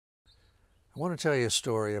I want to tell you a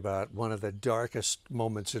story about one of the darkest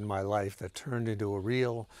moments in my life that turned into a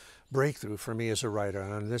real breakthrough for me as a writer.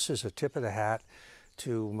 And this is a tip of the hat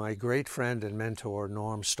to my great friend and mentor,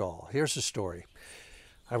 Norm Stahl. Here's the story.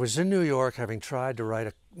 I was in New York having tried to write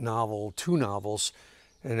a novel, two novels,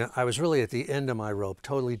 and I was really at the end of my rope,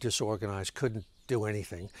 totally disorganized, couldn't do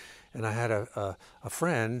anything. And I had a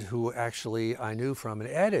friend who actually I knew from an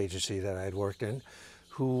ad agency that I had worked in,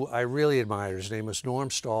 who I really admired. His name was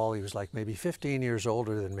Norm Stahl. He was like maybe 15 years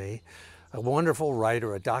older than me, a wonderful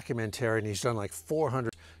writer, a documentarian. He's done like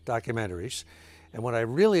 400 documentaries. And what I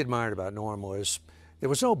really admired about Norm was there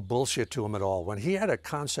was no bullshit to him at all. When he had a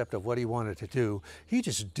concept of what he wanted to do, he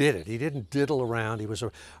just did it. He didn't diddle around. He was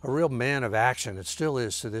a real man of action. It still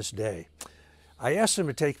is to this day. I asked him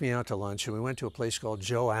to take me out to lunch, and we went to a place called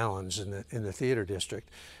Joe Allen's in the theater district.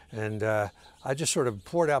 And I just sort of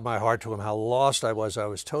poured out my heart to him, how lost I was. I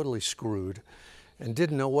was totally screwed and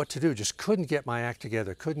didn't know what to do, just couldn't get my act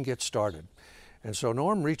together, couldn't get started. And so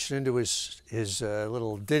Norm reached into his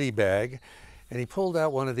little ditty bag, and he pulled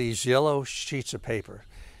out one of these yellow sheets of paper,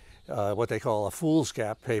 what they call a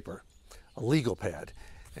foolscap paper, a legal pad.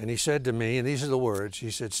 And he said to me, and these are the words, he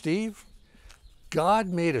said, "Steve, God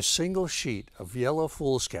made a single sheet of yellow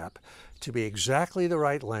foolscap to be exactly the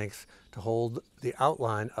right length to hold the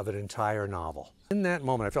outline of an entire novel." In that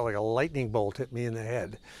moment, I felt like a lightning bolt hit me in the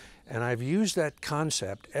head. And I've used that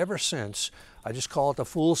concept ever since. I just call it the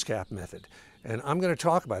Foolscap Method. And I'm going to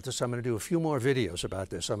talk about this. I'm going to do a few more videos about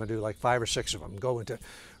this. I'm going to do like 5 or 6 of them, go into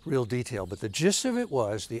real detail. But the gist of it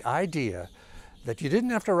was the idea that you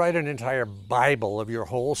didn't have to write an entire Bible of your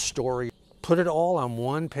whole story, put it all on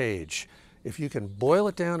one page. If you can boil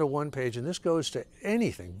it down to one page, and this goes to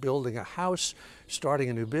anything, building a house, starting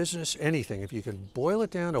a new business, anything. If you can boil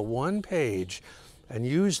it down to one page and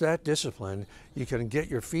use that discipline, you can get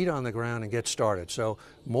your feet on the ground and get started. So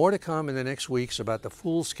more to come in the next weeks about the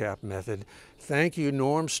Foolscap Method. Thank you,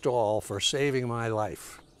 Norm Stahl, for saving my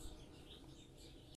life.